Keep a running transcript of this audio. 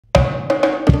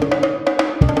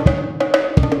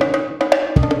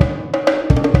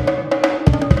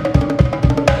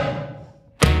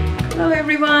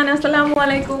আসসালামু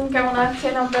আলাইকুম, কেমন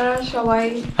আছেন আপনারা সবাই?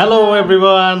 হ্যালো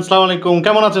এভরিওয়ান, আসসালামু আলাইকুম,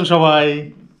 কেমন আছেন সবাই?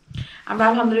 আমরা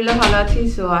আলহামদুলিল্লাহ ভালো আছি।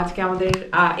 সো আজকে আমাদের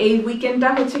এই উইকেন্ডটা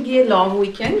হচ্ছে গিয়ে লং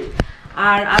উইকেন্ড,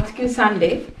 আর আজকে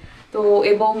সানডে। তো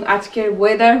এবং আজকের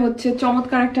ওয়েদার হচ্ছে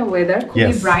চমৎকার একটা ওয়েদার,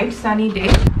 খুবই ব্রাইট সানি ডে।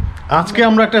 আজকে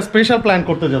আমরা একটা স্পেশাল প্ল্যান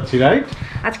করতে যাচ্ছি, রাইট?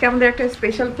 আজকে আমাদের একটা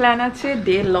স্পেশাল প্ল্যান আছে,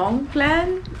 ডে লং প্ল্যান।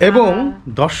 এবং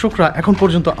দর্শকরা এখন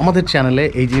পর্যন্ত আমাদের চ্যানেলে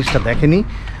এই জিনিসটা দেখেনি,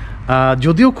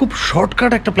 যদিও খুব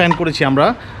শর্টকাট একটা প্ল্যান করেছি আমরা।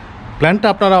 প্ল্যানটা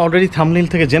আপনারা অলরেডি থাম্বনেইল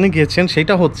থেকে জেনে গিয়েছেন,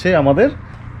 সেটা হচ্ছে আমাদের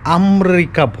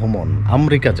আমেরিকা ভ্রমণ।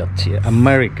 আমেরিকা যাচ্ছি,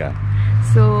 আমেরিকা।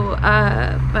 সো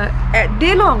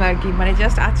ডে লং আর কি, মানে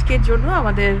জাস্ট আজকের জন্য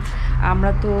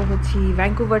আমরা তো হচ্ছি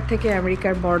ভ্যাঙ্কুভার থেকে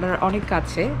আমেরিকার বর্ডার অনেক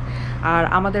কাছে, আর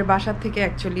আমাদের বাসার থেকে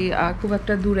অ্যাকচুয়ালি খুব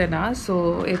একটা দূরে না। So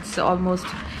it's almost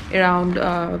around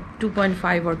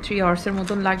 2.5 or 3 আওয়ার্সের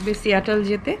মতন লাগবে সিয়াটল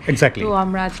যেতে। তো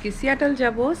আমরা আজকে সিয়াটল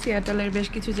যাব, সিয়াটলের বেশ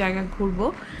কিছু জায়গা ঘুরবো,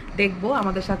 দেখবো।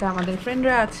 আমাদের সাথে আমাদের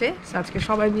ফ্রেন্ডরা আছে, আজকে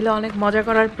সবাই মিলে অনেক মজা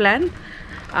করার প্ল্যান।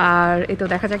 আর এই তো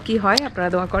দেখা যাক কি হয়, আপনারা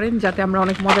দোয়া করেন যাতে আমরা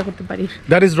অনেক মজা করতে পারি।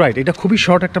 দ্যাট ইজ রাইট, এটা খুবই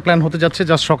শর্ট একটা প্ল্যান হতে যাচ্ছে,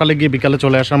 জাস্ট সকালে গিয়ে বিকালে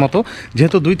চলে আসার মতো,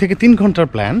 যেহেতু 2 থেকে 3 ঘন্টার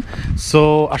প্ল্যান। সো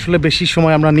আসলে বেশি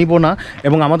সময় আমরা নিব না,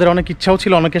 এবং আমাদের অনেক ইচ্ছাও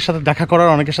ছিল অনেকের সাথে দেখা করার,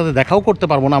 অনেকের সাথে দেখাও করতে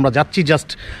পারবো না। আমরা যাচ্ছি জাস্ট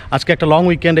আজকে একটা লং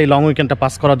উইকেন্ড, এই লং উইকেন্ডটা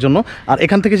পাস করার জন্য। আর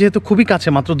এখান থেকে যেহেতু খুবই কাছে,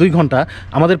 মাত্র 2 ঘন্টা,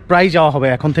 আমাদের প্রায় যাওয়া হবে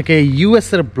এখন থেকে ইউএস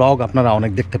এর ব্লগ আপনারা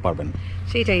অনেক দেখতে পারবেন।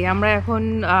 সেইটাই আমরা এখন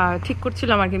ঠিক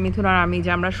করছিলাম আর কি, মিথুন আর আমি,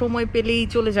 যে আমরা সময় পেলেই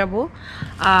চলে যাব,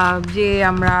 যে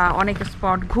আমরা অনেক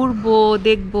স্পট ঘুরবো,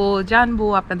 দেখবো, জানবো,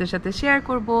 আপনাদের সাথে শেয়ার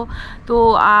করব। তো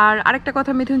আর আরেকটা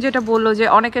কথা, মিথুন যেটা বললো যে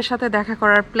অনেকের সাথে দেখা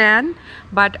করার প্ল্যান,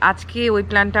 বাট আজকে ওই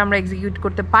প্ল্যানটা আমরা এক্সিকিউট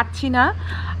করতে পারছি না,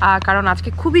 কারণ আজকে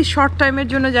খুবই শর্ট টাইমের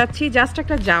জন্য যাচ্ছি, জাস্ট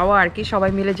একটা যাওয়া আর কি,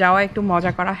 সবাই মিলে যাওয়া, একটু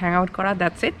মজা করা, হ্যাং আউট করা,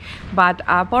 দ্যাটস ইট। বাট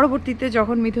পরবর্তীতে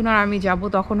যখন মিথুন আর আমি যাব,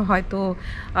 তখন হয়তো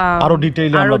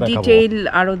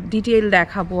আরো ডিটেইল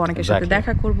দেখাবো, অনেকের সাথে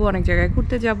দেখা করব, অনেক জায়গায়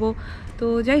ঘুরতে যাব। তো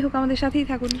যাই হোক, আমাদের সাথেই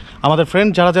থাকুন। আমাদের ফ্রেন্ড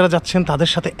যারা যারা যাচ্ছেন তাদের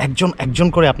সাথে একজন একজন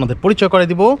করে আপনাদের পরিচয় করে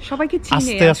দিব, সবাইকে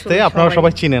আস্তে আস্তে। আপনারা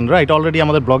সবাই চিনেন, রাইট? অলরেডি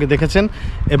আমাদের ব্লগে দেখেছেন।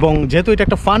 এবং যেহেতু এটা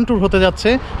একটা ফান ট্যুর হতে যাচ্ছে,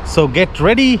 so get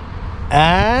ready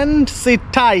and sit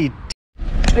tight.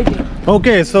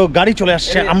 Okay, so গাড়ি চলে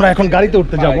আসছে, আমরা এখন গাড়িতে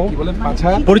উঠতে যাব।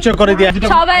 পরিচয় করে দিয়ে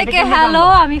সবাইকে হ্যালো,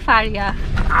 আমি Faria.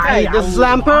 Hey, this is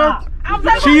Amper.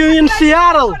 See you in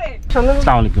Seattle.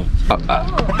 আসসালামু আলাইকুম।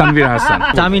 Tanvir Hassan.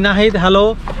 Tami Nahid, hello.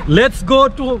 Let's go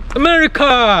to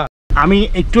America. আমি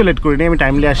একটু লেট করিনি, আমি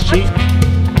টাইমলি আসছি।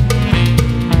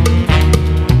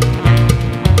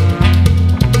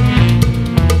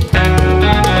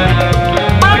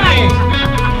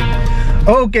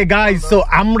 ওকে গাইস, সো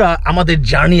আমরা আমাদের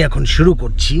জার্নি এখন শুরু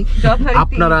করছি।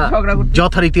 আপনারা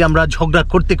যথারীতি আমরা ঝগড়া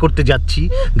করতে করতে যাচ্ছি,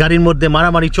 গাড়ির মধ্যে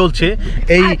মারামারি চলছে।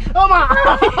 এই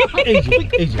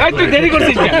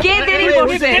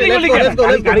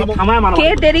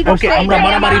আমরা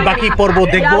মারামারি বাকি পর্ব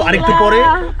দেখবো আরেকটু পরে।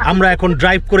 আমরা এখন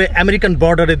ড্রাইভ করে আমেরিকান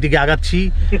বর্ডারের দিকে আগাচ্ছি।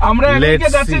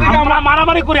 আমরা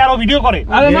মারামারি করে আরো ভিডিও করে।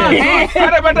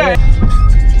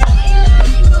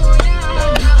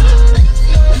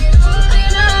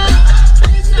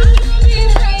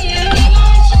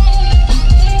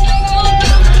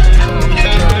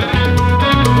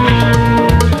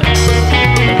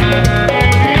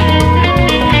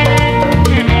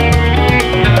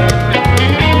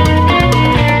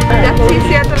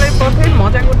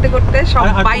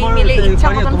 সবাই মিলে ইচ্ছা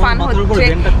মতন ফান হচ্ছে,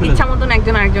 ইচ্ছা মতন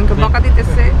একজন আরেকজনকে বকা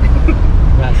দিতেছে,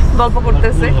 গল্প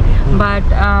করতেছে। বাট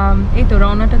এই তো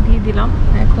রওনাটা দিয়ে দিলাম,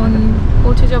 এখন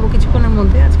পৌঁছে যাব কিছুক্ষণের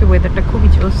মধ্যে। আজকে ওয়েদারটা খুবই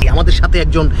জোস। আমাদের সাথে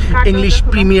একজন ইংলিশ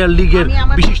প্রিমিয়ার লিগের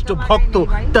বিশিষ্ট ভক্ত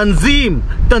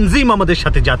তনজিম আমাদের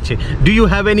সাথে যাচ্ছে। Do you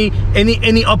have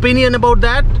any opinion about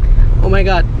that? O my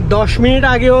god, 10 minute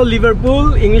আগেও লিভারপুল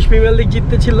ইংলিশ প্রিমিয়ার লিগ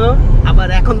জিততেছিল, আবার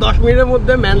এখন 10 মিনিটের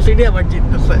মধ্যে ম্যান সিটি আবার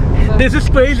জিততেছে।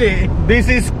 This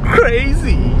is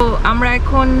crazy. তো আমরা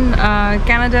এখন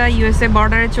কানাডা ইউএসএ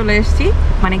বর্ডারে চলে এসেছি,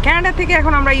 মানে কানাডা থেকে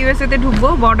এখন আমরা ইউএসএ তে ঢুকবো।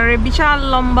 বর্ডারে বিশাল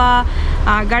লম্বা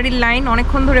গাড়ির লাইন,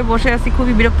 অনেকক্ষণ ধরে বসে আছি,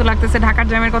 খুবই বিরক্ত লাগতেছে। ঢাকার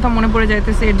জ্যামের কথা মনে পড়ে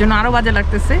যাইতেছে, এর জন্য আরো বাজে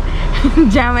লাগতেছে।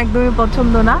 জ্যাম একদমই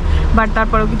পছন্দ না, বাট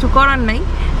তারপরেও কিছু করার নাই।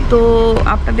 তো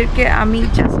আপনাদেরকে আমি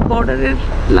জাস্ট বর্ডারের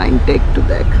লাইনটা একটু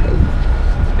দেখাই।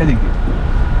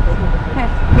 হ্যাঁ,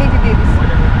 এই যে দিয়ে দিচ্ছি।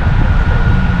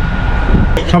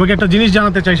 সবাইকে একটা জিনিস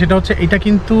জানাতে চাই, সেটা হচ্ছে এটা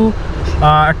কিন্তু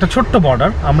একটা ছোট্ট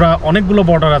বর্ডার। আমরা অনেকগুলো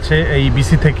বর্ডার আছে এই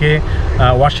বিসি থেকে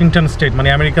ওয়াশিংটন স্টেট, মানে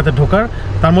আমেরিকাতে ঢোকার।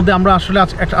 তার মধ্যে আমরা আসলে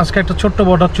আজকে একটা ছোট্ট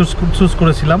বর্ডার চুজ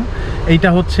করেছিলাম। এইটা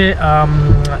হচ্ছে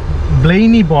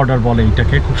ব্লেইনি বর্ডার বলে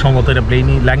এটাকে, খুব সম্ভবত এটা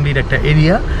ব্লেইনি ল্যাংলির একটা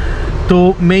এরিয়া। তো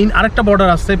মেইন আরেকটা বর্ডার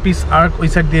আছে পিস আর্ক, ওই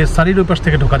সাইড দিয়ে সারির ওই পাশ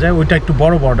থেকে ঢোকা যায়, ওইটা একটু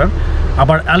বড় বর্ডার।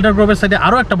 আবার এল্ডার গ্রোভের সাইডে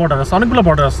আরও একটা বর্ডার আছে, অনেকগুলো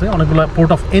বর্ডার আছে, অনেকগুলো পোর্ট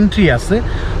অফ এন্ট্রি আছে।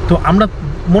 তো আমরা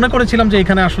মনে করেছিলাম যে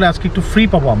এখানে আসলে আজকে একটু ফ্রি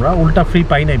পাবো, আমরা উল্টা ফ্রি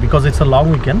পাই নাই, because it's a long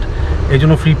weekend, এই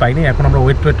জন্য ফ্রি পাই নাই। এখন আমরা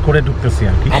ওয়েট করে ঢুকতেছি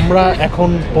আর কি। আমরা এখন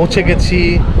পৌঁছে গেছি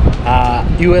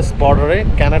ইউএস বর্ডারে,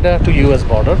 কানাডা টু ইউএস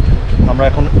বর্ডার। আমরা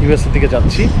এখন ইউএসের দিকে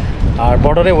যাচ্ছি, আর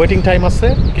বর্ডারে ওয়েটিং টাইম আছে,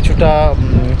 কিছুটা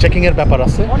চেকিংয়ের ব্যাপার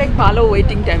আছে। অনেক ভালো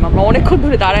ওয়েটিং টাইম, আমরা অনেকক্ষণ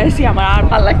ধরে দাঁড়ায় আছি, আমার আর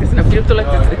ভালো লাগতেছে না, বিরক্ত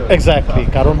লাগতেছে। এক্স্যাক্টলি,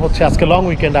 কারণ হচ্ছে আজকে লং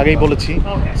উইকেন্ড, আগেই বলেছি।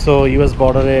 সো ইউএস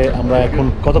বর্ডারে আমরা এখন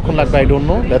কতক্ষণ লাগবে I don't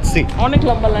know, let's see. অনেক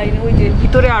লম্বা লাইন, ওই যে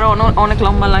ভিতরে আরো অনেক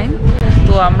লম্বা লাইন।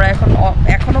 তো আমরা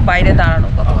এখনো বাইরে দাঁড়ানো,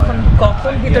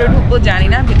 কখন ভিতরে ঢুকবো জানি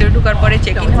না। ভিতরে ঢুকার পরে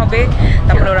চেকিং হবে,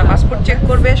 তারপরে ওরা পাসপোর্ট চেক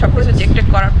করবে, সব কিছু চেক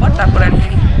করার পর তারপরে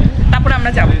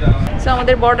আমরা যাবো। সো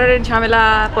আমাদের বর্ডারের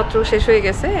ঝামেলাপত্র শেষ হয়ে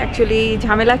গেছে। অ্যাকচুয়ালি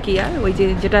ঝামেলা কি আর, ওই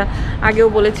যেটা আগেও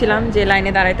বলেছিলাম যে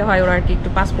লাইনে দাঁড়াইতে হয়, ওরা আর কি একটু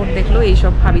পাসপোর্ট দেখলো,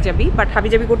 এইসব হাবিজাবি, বাট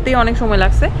হাবিজাবি করতেই অনেক সময়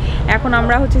লাগছে। এখন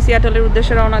আমরা হচ্ছে সিয়াটলের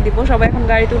উদ্দেশ্যে রওনা দিব, সবাই এখন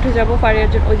গাড়িতে উঠে যাবো। ফারিয়ার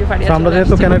ওই যে ফারিয়া, আমরা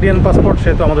যেহেতু কানাডিয়ান পাসপোর্ট,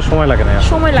 সেহেতু আমাদের সময় লাগে না,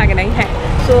 সময় লাগে নাই। হ্যাঁ,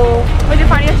 সো ওই যে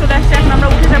ফারিয়া চলে আসছে, এখন আমরা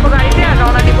উঠে যাবো গাড়িতে আর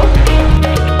রওনা দিব।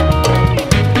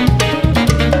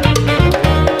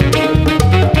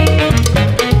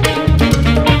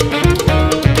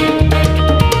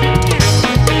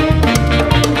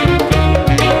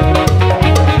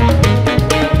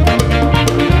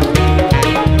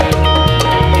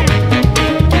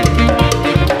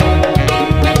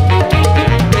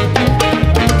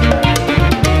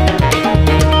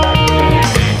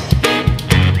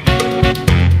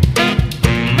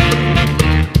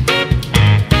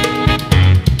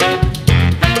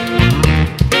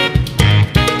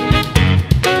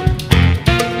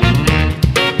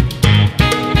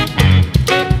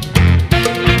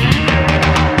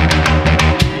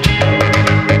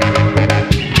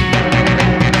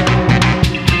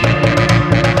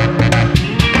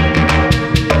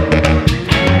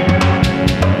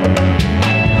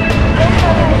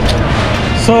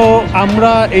 সো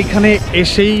আমরা এইখানে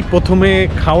এসেই প্রথমে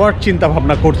খাওয়ার চিন্তা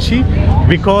ভাবনা করছি,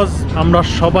 বিকজ আমরা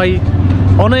সবাই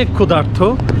অনেক ক্ষুধার্ত।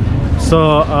 সো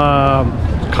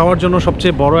খাওয়ার জন্য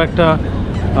সবচেয়ে বড় একটা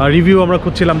রিভিউ আমরা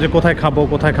খুঁজছিলাম যে কোথায় খাবো,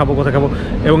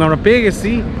 এবং আমরা পেয়ে গেছি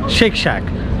শেক শ্যাক।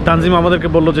 তানজিম আমাদেরকে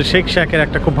বললো যে শেক শ্যাকের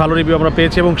একটা খুব ভালো রিভিউ আমরা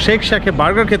পেয়েছি, এবং শেক শ্যাকে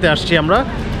বার্গার খেতে আসছি আমরা।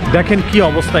 দেখেন কি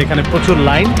অবস্থা, এখানে প্রচুর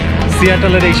লাইন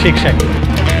সিয়াটলের এই শেক শ্যাকে।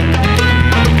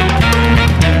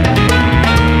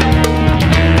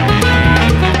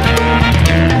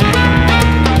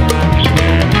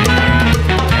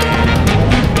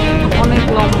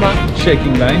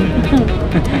 শেকিং লাইন,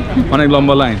 অনেক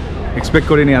লম্বা লাইন, এক্সপেক্ট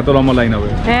করিনি এত লম্বা লাইন হবে।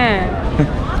 হ্যাঁ,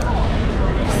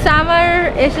 সামার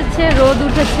এসেছে, রোদ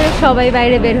উঠেছে, সবাই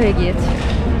বাইরে বের হয়ে গিয়েছে,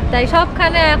 তাই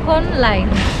সবখানে এখন লাইন।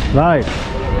 রাইট,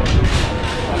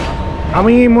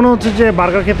 আমি মনে হচ্ছে যে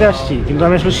বার্গার খেতে আসছি, কিন্তু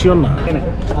আমি আসলে শিওর না।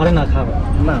 আরে না, খাবো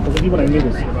না, তোকে দিব না, এমনি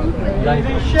বলছি।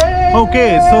 ওকে,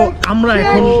 সো আমরা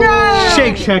এখন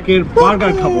শেক শ্যাকের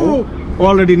বার্গার খাবো,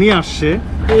 অলরেডি নিয়ে আসছে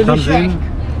তানজিম,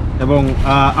 এবং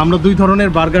আমরা দুই ধরনের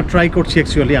বার্গার ট্রাই করছি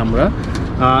অ্যাকচুয়ালি আমরা,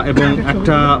 এবং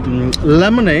একটা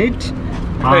লেমনেড,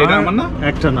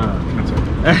 একটা না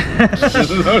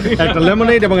একটা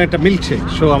লেমনেড এবং একটা মিল্কশেক।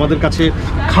 সো আমাদের কাছে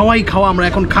খাওয়া, আমরা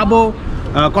এখন খাবো,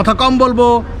 কথা কম বলবো,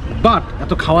 বাট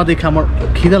এত খাওয়া দেখে আমার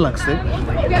খিদা লাগছে,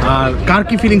 আর কার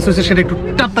কি ফিলিংস হয়েছে সেটা একটু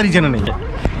তাড়াতাড়ি জেনে নেই।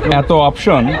 এত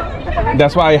option,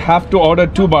 that's why I have to order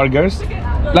 2 burgers,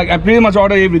 like I pretty much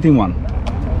order everything one.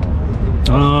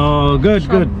 Good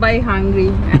সবাই হাংরি।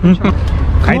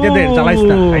 খাইতে দে, জ্বালাইস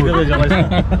না, খাইতে দে, জ্বালাইস না।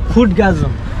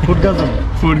 ফুডগাজম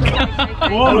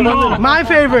my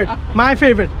favourite my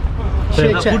favourite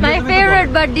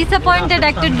but disappointed,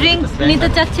 একটা ড্রিঙ্ক নিতে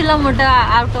চাচ্ছিলাম, ওটা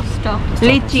out of stock.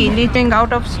 Lychee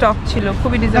out of stock ছিল,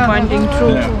 খুবই ডিসঅ্যাপয়েন্টিং। ট্রু।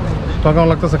 তোর কেমন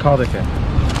লাগতেছে খাওয়া দেখে?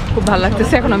 খুব ভালো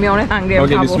লাগতেছে, এখন আমি অনেক হাংরি।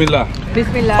 ওকে, বিসমিল্লাহ।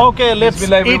 ওকে, লেটস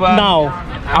ইট নাও।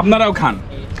 আপনারাও খান।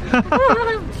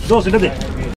 দোস এটা দে।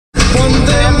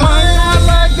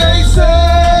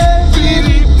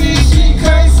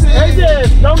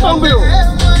 Downtown view.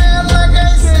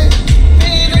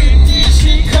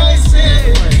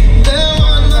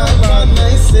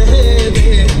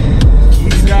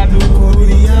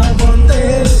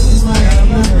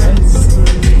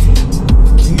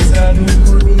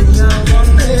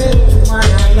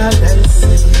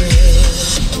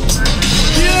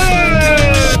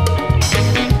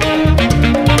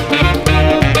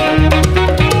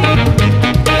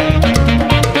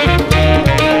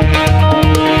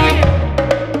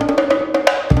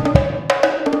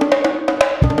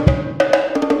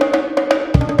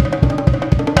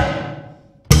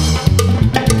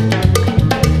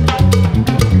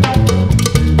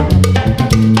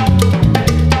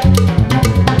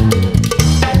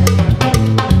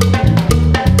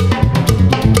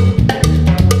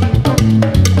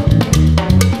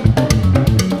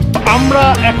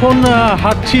 এখন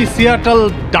হাঁটছি সিয়াটল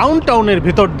ডাউনটাউনের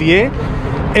ভেতর দিয়ে,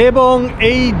 এবং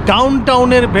এই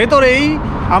ডাউনটাউনের ভেতরেই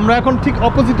আমরা এখন ঠিক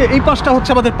অপোজিটে, এই পাশটা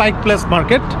হচ্ছে আমাদের পাইক প্লেস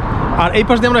মার্কেট, আর এই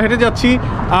পাশ দিয়ে আমরা হেঁটে যাচ্ছি।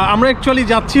 আমরা অ্যাকচুয়ালি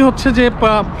যাচ্ছি হচ্ছে যে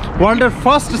ওয়ার্ল্ডের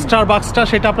ফার্স্ট স্টারবাক্সটা,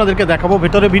 সেটা আপনাদেরকে দেখাবো।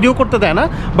 ভেতরে ভিডিও করতে দেয় না,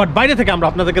 বাট বাইরে থেকে আমরা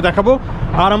আপনাদেরকে দেখাবো।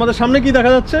 আর আমাদের সামনে কি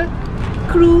দেখা যাচ্ছে?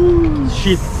 Cruise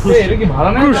sheep.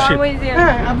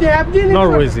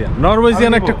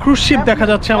 নরওয়েজিয়ান একটা ক্রুজ শিপ দেখা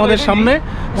যাচ্ছে আমাদের সামনে।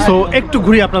 সো একটু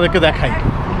ঘুরিয়ে আপনাদেরকে দেখাই।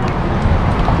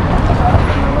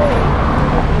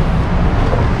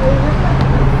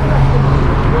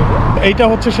 এইটা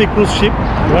হচ্ছে সেই ক্রুজ শিপ,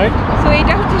 রাইট? সো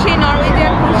এটা হচ্ছে সেই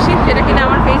নরওয়েজিয়ান ক্রুজ শিপ, যেটা কিনা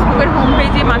আমার ফেসবুকের হোম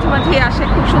পেজে মাঝে মাঝে আসে,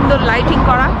 খুব সুন্দর লাইটিং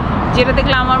করা, যেটা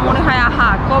দেখলে আমার মনে হয় আহা,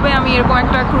 কবে আমি এরকম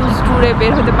একটা ক্রুজ ট্যুরে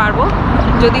বের হতে পারবো,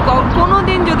 যদি কোনো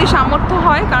দিন যদি সামর্থ্য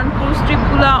হয়, কারণ ক্রুজ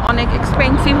ট্রিপগুলো অনেক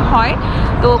এক্সপেন্সিভ হয়,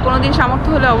 তো কোনো দিন সামর্থ্য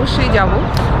হলে অবশ্যই যাব।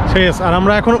 শেষ। আর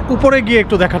আমরা এখন উপরে গিয়ে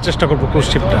একটু দেখার চেষ্টা করবো ক্রুজ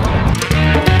শিপটা।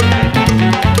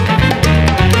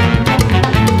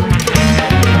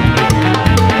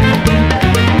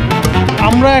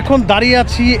 আমরা এখন দাঁড়িয়ে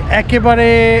আছি একেবারে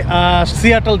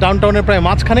সিয়াটল ডাউনটাউনের প্রায়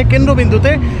মাঝখানে,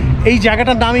 কেন্দ্রবিন্দুতে। এই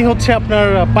জায়গাটার নামই হচ্ছে আপনার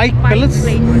পাইক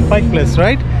প্লেস,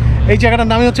 রাইট? এই জায়গাটার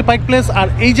নামই হচ্ছে পাইক প্লেস। আর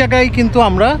এই জায়গায় কিন্তু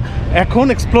আমরা এখন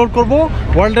এক্সপ্লোর করব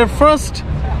ওয়ার্ল্ডের ফার্স্ট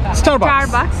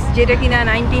স্টারবাক্স, যেটা কিনা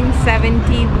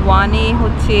 1971-এ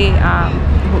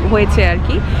হয়েছে আর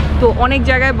কি। তো অনেক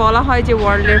জায়গায় বলা হয় যে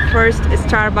ওয়ার্ল্ডের ফার্স্ট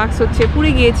স্টারবাক্স হচ্ছে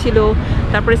পুড়ে গিয়েছিল,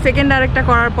 তারপরে সেকেন্ড আরেকটা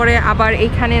করার পরে আবার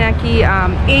এইখানে নাকি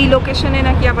এই লোকেশনে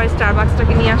নাকি আবার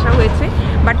স্টারবাক্সটাকে নিয়ে আসা হয়েছে।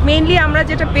 বাট মেইনলি আমরা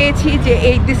যেটা পেয়েছি যে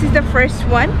this is the first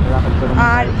one.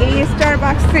 আর এই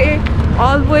স্টারবাক্সে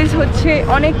অলওয়েজ হচ্ছে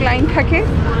অনেক লাইন থাকে,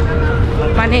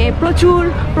 মানে প্রচুর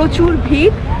প্রচুর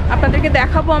ভিড়। আপনাদেরকে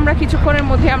দেখাবো আমরা কিছুক্ষণের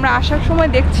মধ্যে। আমরা আসার সময়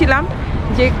দেখছিলাম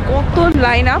যে কত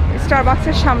লাইন আপ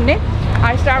স্টারবাক্সের সামনে।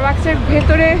 আর স্টারবাক্সের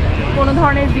ভেতরে কোনো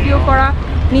ধরনের ভিডিও করা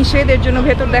নিষেধ, এর জন্য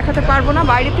ভেতর দেখাতে পারবো না,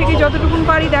 বাইরে থেকে যতটুকু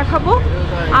পারি দেখাবো।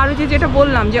 আর যেটা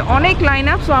বললাম যে অনেক লাইন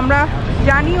আপ, সো আমরা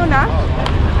জানিও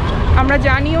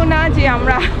না যে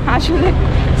আমরা আসলে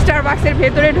স্টারবাক্সের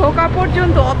ভেতরে ঢোকা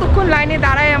পর্যন্ত অতক্ষণ লাইনে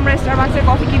দাঁড়ায় আমরা স্টারবাক্সের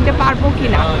কফি কিনতে পারবো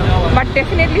কিনা, বাট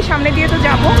ডেফিনেটলি সামনে দিয়ে তো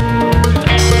যাবো।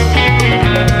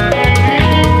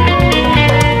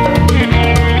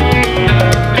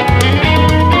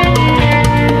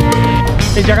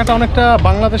 এই জায়গাটা অনেকটা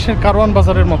বাংলাদেশের কারওয়ান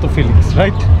বাজারের মতো ফিলিংস,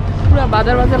 রাইট? পুরো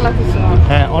বাজার লাগতেছে।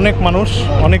 হ্যাঁ, অনেক মানুষ,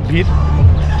 অনেক ভিড়,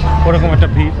 ওরকম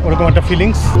একটা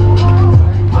ফিলিংস।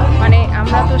 মানে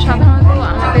আমরা তো সাধারণত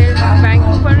আমাদের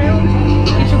ভ্যাঙ্কুভারেও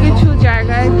কিছু কিছু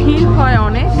জায়গায় ভিড় হয়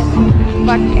অনেক,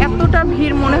 বাট এতটা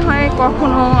ভিড় মনে হয়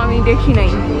কখনো আমি দেখি নাই।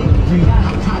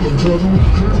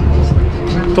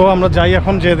 তো আমরা যাই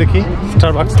এখন, যে দেখি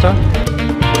স্টারবাক্সটা।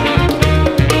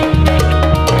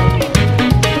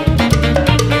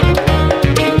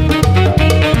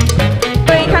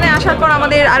 আসার পর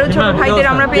আমাদের আরো ছোট ভাইদের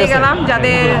আমরা পেয়ে গেলাম,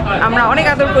 যাদের আমরা অনেক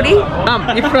আদর করি।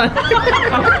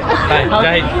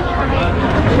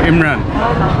 Imran.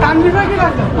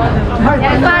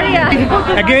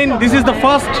 Again, this is the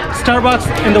first Starbucks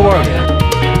in the world.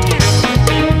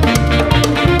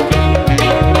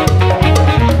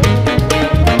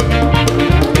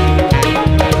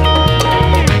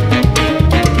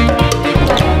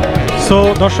 So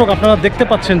দর্শক, আপনারা দেখতে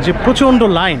পাচ্ছেন যে প্রচণ্ড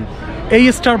লাইন। এই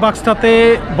স্টারবাক্সটাতে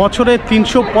বছরে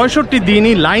 365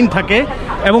 দিনই লাইন থাকে,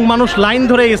 এবং মানুষ লাইন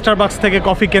ধরে এই স্টারবাক্স থেকে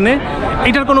কফি কেনে।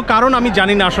 এটার কোনো কারণ আমি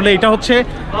জানি না আসলে। এটা হচ্ছে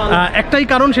একটাই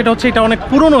কারণ, সেটা হচ্ছে এটা অনেক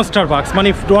পুরনো স্টারবাক্স, মানে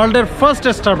ওয়ার্ল্ডের ফার্স্ট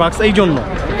স্টারবাক্স, এই জন্য।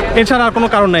 এছাড়া আর কোনো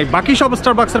কারণ নাই। বাকি সব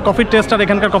স্টারবাক্সের কফির টেস্ট আর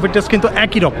এখানকার কফির টেস্ট কিন্তু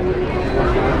একই রকম।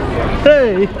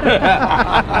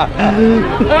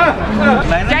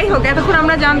 যাই হোক, এতক্ষণ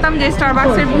আমরা জানতাম যে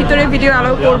স্টারবাক্সের ভিতরে ভিডিও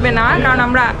অ্যালাউ করবে না, কারণ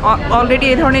আমরা অলরেডি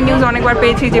এই ধরনের নিউজ অনেকবার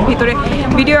পেয়েছি যে ভিতরে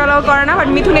ভিডিও অ্যালাউ করে না। বাট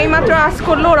মিথুন এইমাত্র আজ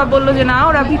করলো, ওরা বললো যে না,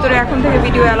 ওরা ভিতরে এখন থেকে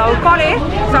ভিডিও অ্যালাউ করে।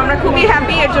 তো আমরা খুবই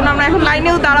হ্যাপি, এর জন্য আমরা এখন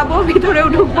লাইনেও দাঁড়াবো, ভিতরেও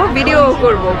ঢুকবো, ভিডিও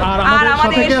করবো। আর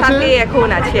আমাদের সাথে এখন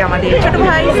আছে আমাদের ছোট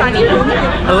ভাই সানি।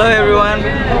 হ্যালো এভরিওয়ান,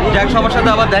 যাক সবার সাথে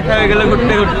আবার দেখা হয়ে গেল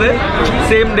ঘুরতে ঘুরতে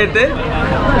সেম ডেতে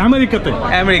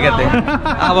আমেরিকাতে।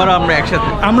 আবার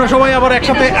আমরা সবাই আবার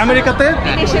একসাথে আমেরিকাতে,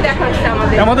 বিদেশে দেখা হচ্ছে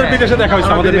আমাদের বিদেশে দেখা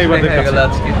হচ্ছে আমাদের নেইবারদের কাছে।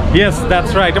 Yes,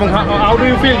 that's right. এবং how do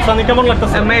you feel Sunny, কেমন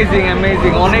লাগতেছে? অ্যামেজিং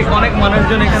অনেক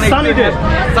মানুষজন এখানে,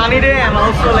 sunny day and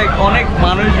also like অনেক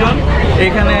মানুষজন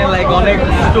এখানে, লাইক অনেক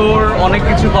স্টোর, অনেক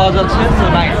কিছু পাওয়া যাচ্ছে। So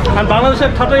nice. আর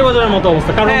বাংলাদেশের ঠাটাই বাজারের মতো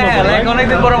অবস্থা, কারণ লাইক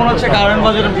অনেকদিন পরে মনে হচ্ছে কারণ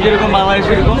বাজার যেরকম বাংলাদেশ,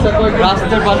 এরকম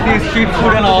রাস্তার পাশে স্ট্রিট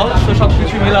ফুড এন্ড অল, তো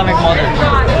সবকিছু মিলে অনেক মজা।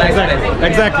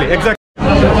 Exactly.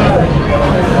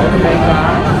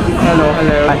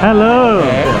 Hello.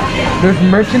 There's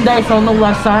merchandise on the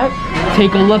left side.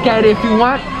 Take a look at it if you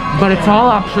want, but it's all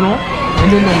optional. and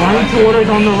then the wine cooler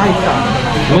is on the right side.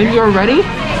 When you're ready,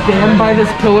 stand by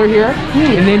this pillar here,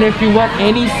 and then if you want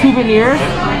any souvenirs,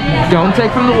 don't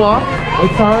take from the wall.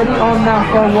 It's already on that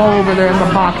far wall over there in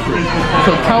the boxes.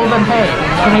 So tell them, hey,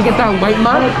 can I get that white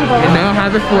mug? And they'll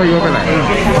have it for you over there.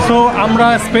 So আমরা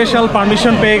special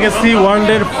permission পেয়ে গেছি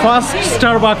ওয়ার্ল্ডের first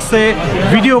স্টারবাকসে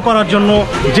video করার জন্য,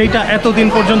 যেটা এতদিন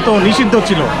পর্যন্ত নিষিদ্ধ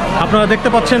ছিল। আপনারা দেখতে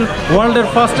পাচ্ছেন ওয়ার্ল্ডের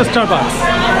ফার্স্ট স্টারবাকস।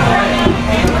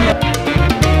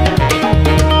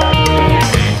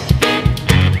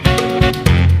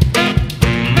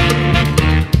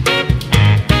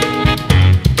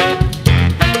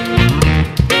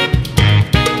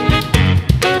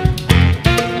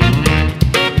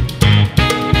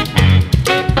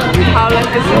 ভালো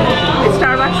লাগতেছে।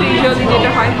 স্টারবাকসে ইউজুয়ালি যেটা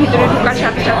হয়, ভিতরে ঢোকার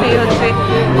সাথে সাথেই হচ্ছে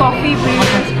কফি ব্রিজ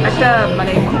একটা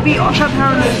মানে খুবই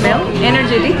অসাধারণ স্মেল,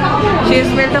 এনার্জেটিক, সেই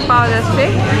স্মেলটা পাওয়া যাচ্ছে।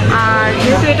 আর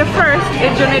যেহেতু এটা ফার্স্ট,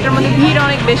 এর জন্য এটার মধ্যে ভিড়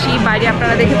অনেক বেশি, বাইরে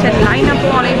আপনারা দেখেছেন লাইন আপও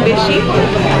অনেক বেশি।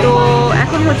 তো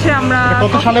এখন হচ্ছে আমরা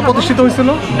কত সালে প্রতিষ্ঠিত হয়েছিল?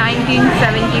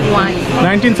 1971।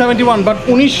 বাট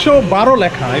 1912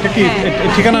 লেখা, এটা কি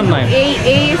ঠিকানার নাই?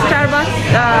 এই স্টারবাকস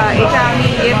এটা আমি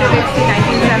ইয়েতে দেখছি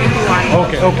 1971।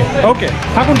 ওকে ওকে ওকে,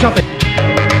 থাকুন সাথে।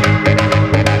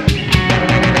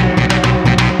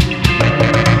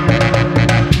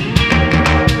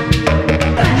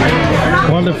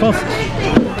 ওয়ার্ল্ডের ফার্স্ট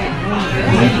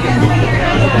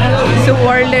সো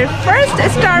ওয়ার্ল্ডের ফার্স্ট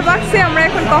স্টারবাকসে আমরা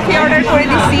এখন কফি অর্ডার করে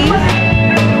দিছি।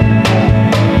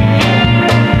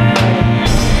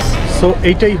 সো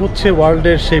এইটাই হচ্ছে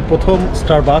ওয়ার্ল্ডের সেই প্রথম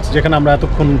স্টারবাকস যেখানে আমরা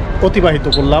এতক্ষণ অতিবাহিত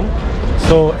করলাম।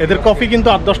 সো এদের কফি কিন্তু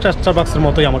 8-10টা স্টারবাকসের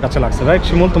মতোই আমার কাছে লাগছে, রাইট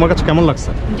শিমুল? তোমার কাছে কেমন লাগছে?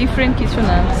 ডিফারেন্ট কিছু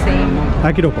না, সেম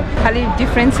একই রকম, খালি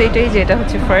ডিফারেন্স এটাই যে এটা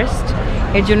হচ্ছে ফার্স্ট,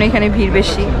 এর জন্য এখানে ভিড়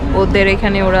বেশি। ওদের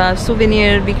এখানে ওরা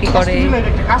সুভেনিয়ার বিক্রি করে,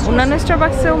 অন্যান্য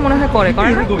স্টারবাকসেও মনে হয় করে না,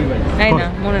 তাই না?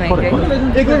 মনে নাই।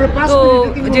 তো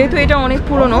যেহেতু এটা অনেক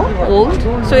পুরনো, ওল্ড,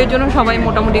 সো এর জন্য সবাই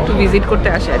মোটামুটি একটু ভিজিট করতে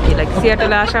আসে আর কি। লাইক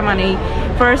সিয়াটলে আসা মানেই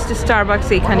ফার্স্ট স্টারবাকস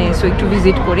এখানে, সো একটু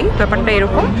ভিজিট করি, ব্যাপারটা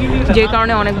এরকম। যে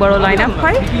কারণে অনেক বড় লাইন আপ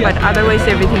হয়, but otherwise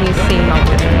everything is same out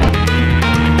দেয়ার।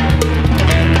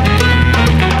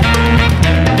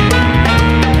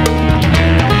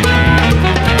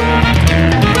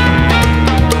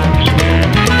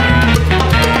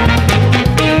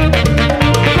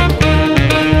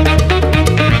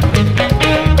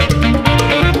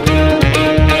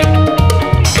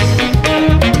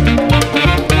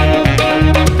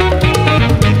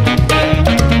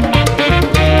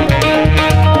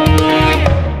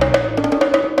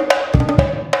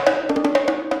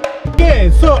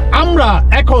 আমরা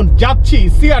এখন যাচ্ছি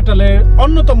সিয়াটলের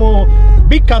অন্যতম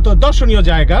বিখ্যাত দর্শনীয়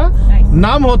জায়গা,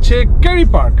 নাম হচ্ছে কেরি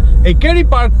পার্ক। এই কেরি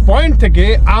পার্ক পয়েন্ট থেকে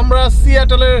আমরা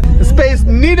সিয়াটলের স্পেস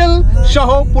নিডল সহ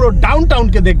পুরো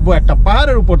ডাউনটাউনকে দেখবো একটা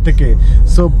পাহাড়ের উপর থেকে।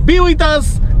 So B with us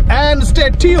and stay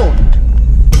tuned.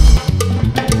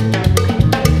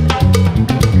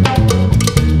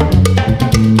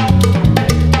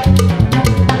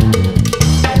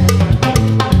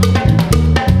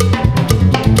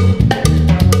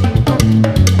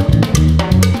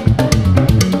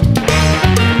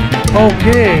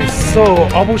 Okay, so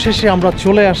অবশেষে আমরা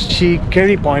চলে আসছি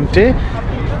কেরি পয়েন্টে।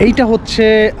 এইটা হচ্ছে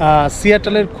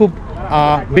সিয়াটলের খুব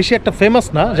বেশি একটা ফেমাস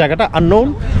না, জায়গাটা আননোন,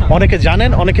 অনেকে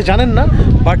জানেন অনেকে জানেন না।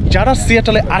 বাট যারা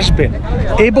সিয়াটলে আসবেন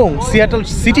এবং সিয়াটল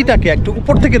সিটিটাকে একটু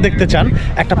উপর থেকে দেখতে চান,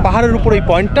 একটা পাহাড়ের উপর এই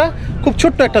পয়েন্টটা, খুব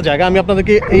ছোট্ট একটা জায়গা। আমি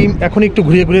আপনাদেরকে এখন একটু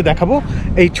ঘুরিয়ে ঘুরিয়ে দেখাবো।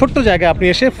 এই ছোট্ট জায়গায় আপনি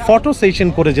এসে ফটো সেশন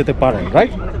করে যেতে পারেন,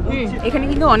 রাইট? এখানে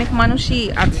কিন্তু অনেক মানুষই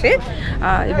আছে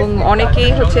এবং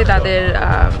অনেকেই হচ্ছে তাদের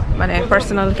মানে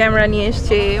পার্সোনাল ক্যামেরা নিয়ে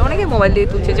এসছে, অনেকে মোবাইল দিয়ে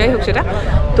তুলছে, যাই হোক সেটা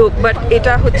তো। বাট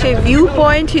এটা হচ্ছে ভিউ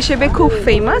পয়েন্ট হিসেবে খুব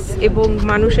ফেমাস এবং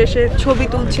মানুষ এসে ছবি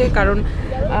তুলছে, কারণ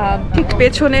ঠিক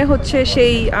পেছনে হচ্ছে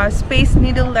সেই স্পেস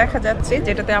নিডল দেখা যাচ্ছে,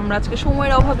 যেটাতে আমরা আজকে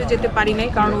সময়ের অভাবে যেতে পারি নাই,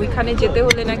 কারণ ওইখানে যেতে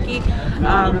হলে নাকি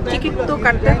টিকিট তো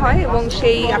কাটতে হয়। এবং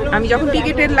সেই আমি যখন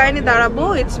টিকিটের লাইনে দাঁড়াবো,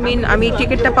 ইটস মিন আমি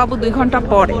টিকিটটা পাবো 2 ঘন্টা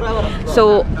পরে। সো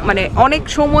মানে অনেক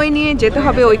সময় নিয়ে যেতে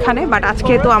হবে ওইখানে। বাট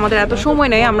আজকে তো আমাদের এত সময়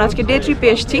নেই, আমরা আজকে ডে ট্রিপে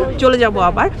এসেছি, চলে যাব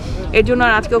আবার, এর জন্য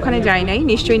আর আজকে ওখানে যাই নাই।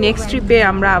 নিশ্চয়ই নেক্সট ট্রিপে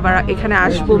আমরা আবার এখানে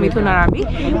আসবো, মিথুন আর আমি।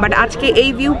 বাট আজকে এই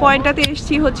ভিউ পয়েন্টটাতে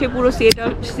এসেছি হচ্ছে পুরো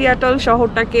সিয়াটল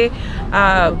শহরটাকে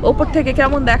ওপর থেকে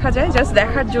কেমন দেখা যায় জাস্ট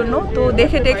দেখার জন্য। তো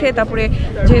দেখে তারপরে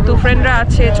যেহেতু ফ্রেন্ডরা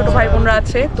আছে, ছোট ভাই বোনরা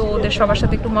আছে, তো ওদের সবার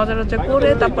সাথে একটু মজা করে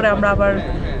তারপরে আমরা আবার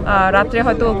রাত্রে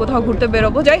হয়তো কোথাও ঘুরতে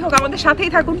বেরোবো। যাই হোক, আমাদের সাথেই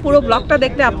থাকুন, পুরো ব্লগটা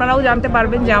দেখলে আপনারাও জানতে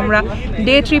পারবেন যে আমরা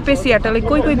ডে ট্রিপে সিয়াটলে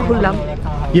কই ঘুরলাম।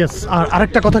 ইয়েস, আর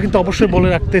আরেকটা কথা কিন্তু অবশ্যই বলে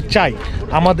রাখতে চাই,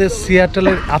 আমাদের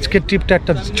সিয়াটলের আজকের ট্রিপটা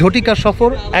একটা ঝটিকা সফর,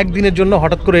 একদিনের জন্য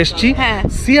হঠাৎ করে এসেছি।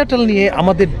 সিয়াটল নিয়ে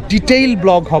আমাদের ডিটেইল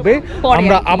ব্লগ হবে,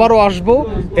 আমরা আবারও আসব,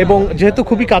 এবং যেহেতু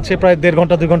খুবই কাছে, প্রায় 1.5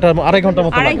 ঘন্টা 2 ঘন্টা 2.5 ঘন্টার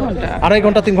মতো লাগে, 2.5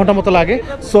 ঘন্টা 3 ঘন্টার মতো লাগে।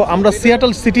 সো আমরা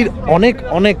সিয়াটল সিটির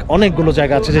অনেকগুলো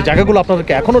জায়গা আছে, যে জায়গাগুলো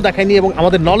আপনাদেরকে এখনও দেখাইনি এবং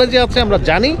আমাদের নলেজে আছে, আমরা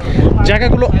জানি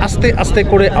জায়গাগুলো আস্তে আস্তে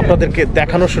করে আপনাদেরকে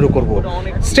দেখানো শুরু করব।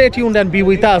 Stay tuned and B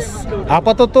with us.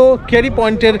 আপাতত কেরি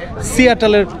পয়েন্টের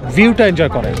সিয়াটলের ভিউটা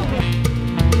এনজয় করেন।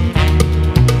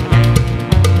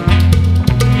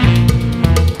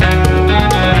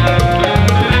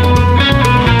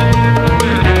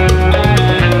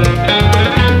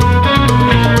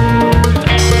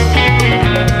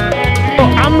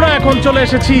 আমরা এখন চলে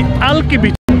এসেছি আলকি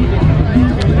বিচ।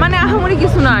 মানে আহামরি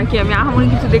কিছু না আর কি, আমি আহামরি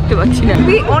কিছু দেখতে পাচ্ছি না।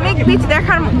 অনেক বিচ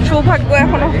দেখার সৌভাগ্য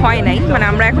এখনো হয় নাই, মানে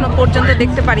আমরা এখনো পর্যন্ত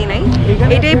দেখতে পারি নাই।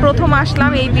 এটাই প্রথম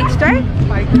আসলাম এই বিচটায়,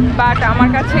 বাট আমার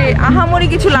কাছে আহামরি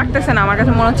কিছু লাগতেছে না। আমার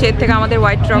কাছে মনে হচ্ছে এর থেকে আমাদের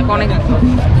হোয়াইট রক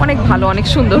অনেক ভালো, অনেক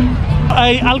সুন্দর।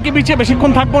 এই আলকি বিচে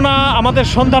বেশিক্ষণ থাকবো না, আমাদের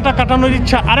সন্ধ্যাটা কাটানোর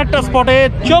ইচ্ছা আরেকটা স্পটে।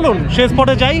 চলুন সেই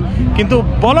স্পটে যাই, কিন্তু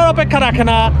বলার অপেক্ষা রাখে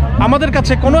না। আমাদের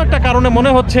কাছে কোনো একটা কারণে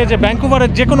মনে হচ্ছে যে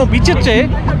ভ্যাঙ্কুভারের যে কোনো বিচের চেয়ে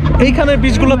এইখানের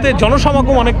বিচগুলোতে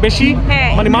জনসমাগম অনেক বেশি,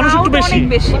 মানে মানুষ একটু বেশি,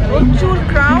 প্রচুর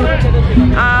ক্রাউড।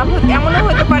 এমনও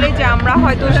হতে পারে যে আমরা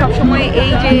হয়তো সবসময়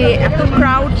এই যে এত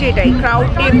ক্রাউড, যেটাই ক্রাউড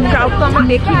তো আমরা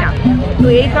দেখি না, তো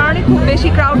এই কারণে খুব বেশি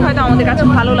ক্রাউড হয়তো আমাদের কাছে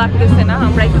ভালো লাগতেছে না।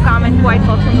 আমরা একটু কাম অ্যান্ড কোয়াইট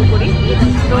পছন্দ করি,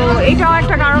 তো এটাও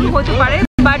একটা কারণ হতে পারে।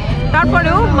 বাট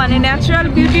তারপরেও মানে ন্যাচারাল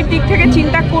বিউটির দিক থেকে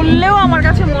চিন্তা করলেও আমার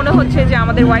কাছে মনে হচ্ছে যে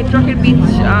আমাদের হোয়াইট রকের বিচ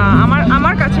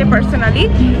আমার কাছে পার্সোনালি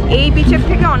এই বিচের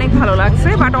থেকে অনেক ভালো লাগছে।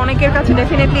 বাট অনেকের কাছে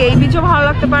ডেফিনেটলি এই বিচও ভালো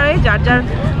লাগতে পারে, যার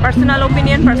পার্সোনাল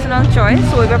ওপিনিয়ন, পার্সোনাল চয়েস,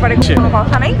 ওই ব্যাপারে কোনো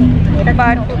কথা নাই।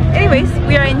 But anyways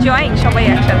we are enjoying সবাই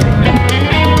একসাথে।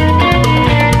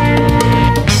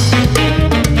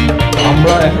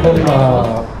 আমরা এখন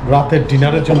রাতের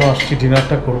ডিনারের জন্য আসছি,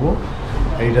 ডিনারটা করব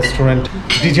এই রেস্টুরেন্ট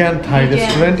ডিজাইন থাই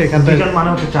রেস্টুরেন্ট। এখানটায় মানে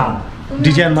হচ্ছে চাঁদ,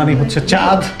 ডিজাইন মানে হচ্ছে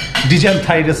চাঁদ, ডিজাইন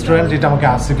থাই রেস্টুরেন্ট, এটা আমাকে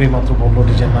আসিফ মাত্র বললো,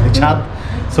 ডিজাইন মানে চাঁদ।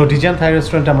 সো ডিজাইন থাই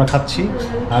রেস্টুরেন্টে আমরা খাচ্ছি।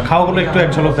 খাওয়াগুলো একটু এক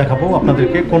ঝলক দেখাবো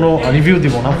আপনাদেরকে, কোনো রিভিউ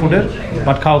দিব না ফুডের,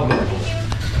 বাট খাওয়াগুলো দেখাবো।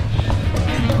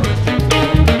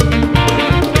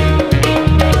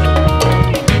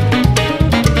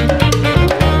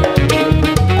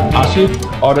 আশিফ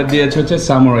অর্ডার দিয়েছে হচ্ছে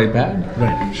সামুরাই প্যাড,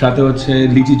 সাথে হচ্ছে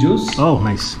লিচি জুস। ও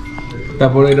নাইস।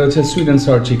 তারপরে এটা হচ্ছে সুইট অ্যান্ড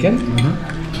সাওয়ার চিকেন,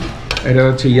 এটা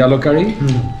হচ্ছে ইয়েলো কারি,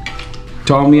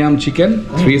 Tom yam chicken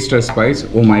 3 star spice,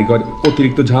 ও মাই গড,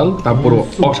 অতিরিক্ত ঝাল, তারপর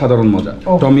অসাধারণ মজা।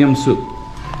 টম ইয়াম স্যুপ,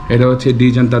 এটা হচ্ছে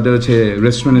ডিজাইন, তাদের হচ্ছে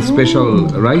রেস্টুরেন্টের স্পেশাল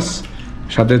রাইস,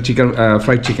 সাথে চিকেন,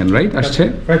 ফ্রাইড চিকেন, রাইট আসছে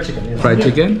ফ্রাইড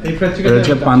চিকেন, এটা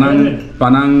হচ্ছে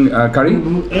পানাং কারি,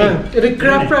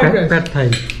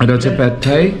 এটা হচ্ছে প্যাড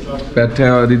থাই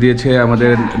অর্ডার দিয়েছে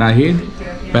আমাদের নাহিদ,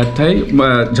 প্যাড থাই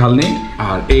ঝাল নেই,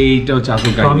 আর এইটা হচ্ছে আসল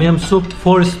কারি, Tom yam soup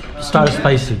 4 star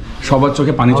spicy, সবার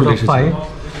চোখে পানি চলে এসেছে,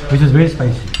 which is very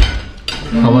spicy.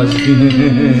 আমার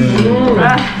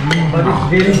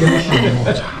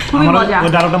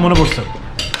ডায়লগটা মনে পড়ছে।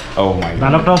 ও মাই গড,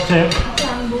 ডায়লগটা হচ্ছে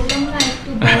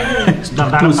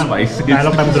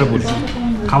ডায়লগটা আমি ধরে বলি,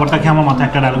 খাবারটা খেয়ে আমার মাথায়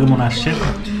একটা ডায়লগ মনে আসছে,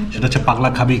 সেটা হচ্ছে পাগলা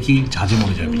খাবে কি ঝাঁঝে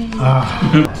মরে যাবে।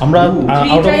 আমরা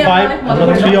আউট অফ 5 আমরা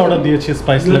 3 অর্ডার দিয়েছি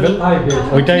স্পাইস লেভেল,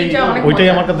 ওইটাই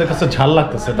আমার কাছে ঝাল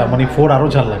লাগতেছে, তার মানে 4 আরো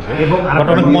ঝাল লাগবে, বাট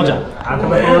অনেক মজা।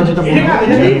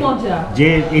 যে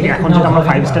এখন যেটা আমরা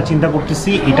 5 স্টার চিন্তা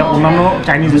করতেছি, এটা অন্যান্য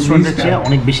চাইনিজ রেস্টুরেন্টের চেয়ে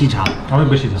অনেক বেশি ঝাল, অনেক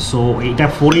বেশি ঝাল। সো এটা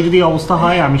 4 যদি অবস্থা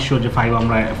হয়, আমি শিওর যে 5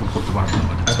 আমরা এফোর্ড করতে পারবো।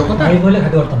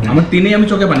 আমার 3 আমি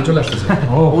চোখে পানি চলে আসতেছে।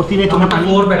 ও 3 চোখে পানি,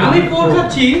 আমি 4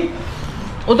 খাচ্ছি,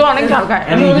 ও তো অনেক ঝাল খায়।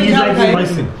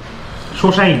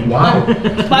 শোষাই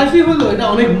স্পাইসি হলো, এটা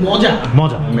অনেক মজা।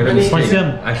 Spicy,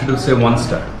 I should say 1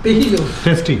 star.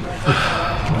 Tasty.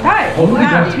 হ্যাঁ,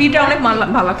 3টা অনেক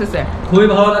ভালো লাগতেছে, খুবই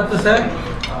ভালো লাগতেছে।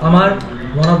 আমার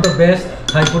ওয়ান অফ দ্য বেস্ট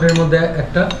থাই ফুডের মধ্যে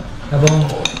একটা, এবং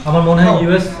আমার মনে হয়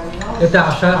ইউএস এতে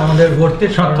আসা আমাদের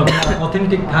ভর্তির সার্থক।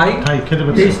 অথেন্টিক থাই খেতে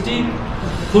পাচ্ছি, টেস্টি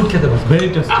ফুড খেতে পাচ্ছি, ভেরি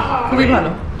টেস্টি, খুবই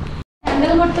ভালো।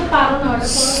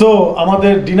 সো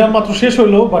আমাদের ডিনার মাত্র শেষ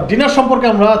হইলো, বাট ডিনার সম্পর্কে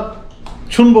আমরা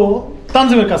শুনবো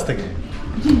তানজিমের কাছ থেকে।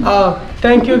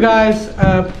 Thank you guys.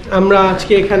 আমরা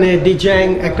আজকে এখানে ডিজাইন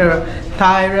একটা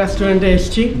থাই রেস্টুরেন্টে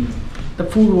এসেছি। The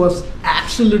food was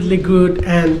absolutely good,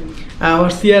 and our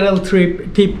Cherelle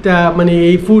ট্রিপটা মানে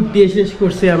এই ফুড দিয়ে শেষ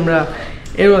করছি আমরা।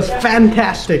 ইট ওয়াজ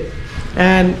fantastic,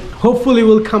 and hopefully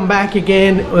will come back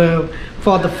again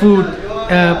for the food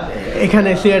এখানে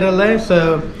সিয়ারেলে। So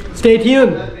stay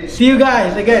tuned. See you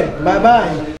guys again. Bye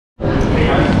bye.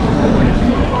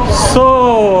 So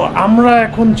আমরা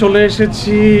এখন চলে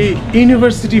এসেছি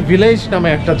ইউনিভার্সিটি ভিলেজ নামে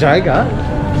একটা জায়গা।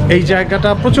 এই জায়গাটা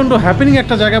প্রচণ্ড হ্যাপেনিং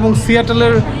একটা জায়গা এবং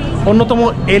সিয়াটলের অন্যতম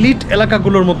এলিট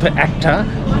এলাকাগুলোর মধ্যে একটা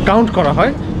কাউন্ট করা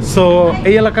হয়। সো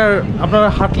এই এলাকার আপনারা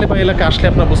হাঁটলে বা এলাকায় আসলে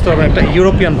আপনারা বুঝতে পারবেন একটা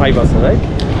ইউরোপিয়ান ভাইব আছে, রাইট?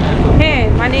 হ্যাঁ,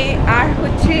 মানে আর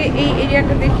হচ্ছে এই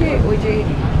এরিয়াটা দেখে ওই যে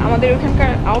আমাদের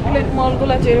ওখানকার আউটলেট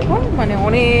মলগুলো যেরকম মানে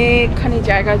অনেকখানি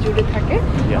জায়গা জুড়ে থাকে,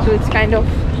 so it's kind of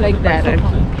like that আর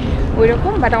কি, ওই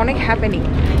রকম, বাট অনেক হ্যাপেনিং,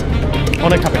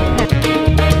 অনেক হ্যাপেনিং।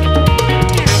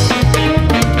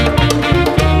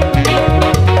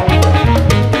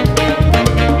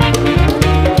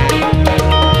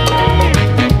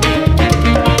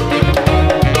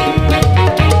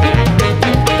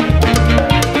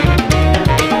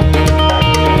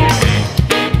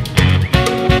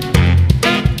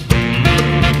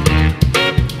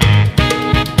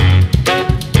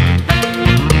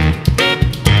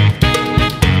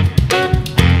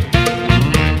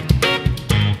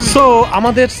 সো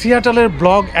আমাদের সিয়াটলের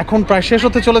ব্লগ এখন প্রায় শেষ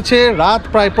হতে চলেছে। রাত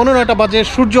প্রায় 15টা বাজে,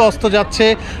 সূর্য অস্ত যাচ্ছে,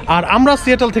 আর আমরা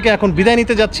সিয়াটল থেকে এখন বিদায়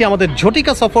নিতে যাচ্ছি। আমাদের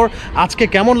ঝটিকা সফর আজকে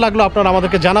কেমন লাগলো আপনারা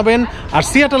আমাদেরকে জানাবেন। আর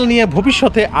সিয়াটল নিয়ে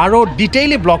ভবিষ্যতে আরও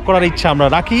ডিটেইলে ব্লগ করার ইচ্ছা আমরা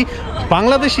রাখি।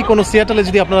 বাংলাদেশি কোনো সিয়াটলে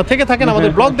যদি আপনারা থেকে থাকেন,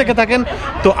 আমাদের ব্লগ দেখে থাকেন,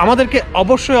 তো আমাদেরকে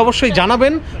অবশ্যই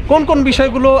জানাবেন কোন কোন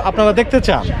বিষয়গুলো আপনারা দেখতে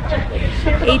চান।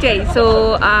 এইটাই। সো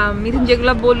মিথুন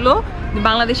যেগুলো বললো,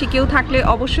 বাংলাদেশি কেউ থাকলে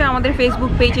অবশ্যই আমাদের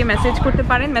ফেসবুক পেজে মেসেজ করতে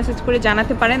পারেন, মেসেজ করে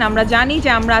জানাতে পারেন। আমরা জানি যে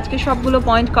আমরা আজকে সবগুলো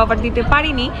পয়েন্ট কভার দিতে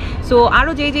পারিনি, সো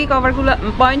আরও যেই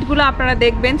পয়েন্টগুলো আপনারা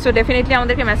দেখবেন, সো ডেফিনেটলি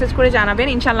আমাদেরকে মেসেজ করে জানাবেন।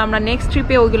 ইনশাল্লাহ আমরা নেক্সট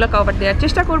ট্রিপে ওইগুলো কভার দেওয়ার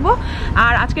চেষ্টা করব।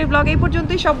 আর আজকের ব্লগ এই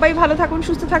পর্যন্তই। সবাই ভালো থাকুন,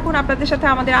 সুস্থ থাকুন। আপনাদের সাথে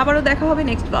আমাদের আবারও দেখা হবে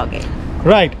নেক্সট ব্লগে।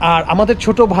 রাইট। আর আমাদের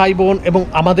ছোট ভাই বোন এবং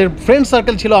আমাদের ফ্রেন্ড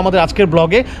সার্কেল ছিল আমাদের আজকের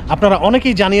ব্লগে। আপনারা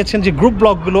অনেকেই জানিয়েছেন যে গ্রুপ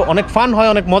ব্লগগুলো অনেক ফান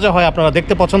হয়, অনেক মজা হয়, আপনারা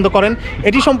দেখতে পছন্দ করেন।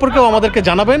 এটি সম্পর্কেও আমাদেরকে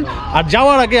জানাবেন। আর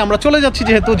যাওয়ার আগে আমরা চলে যাচ্ছি,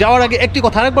 যেহেতু যাওয়ার আগে একটি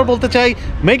কথা আরেকবার বলতে চাই,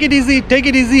 make it easy, take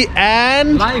it easy and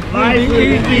by.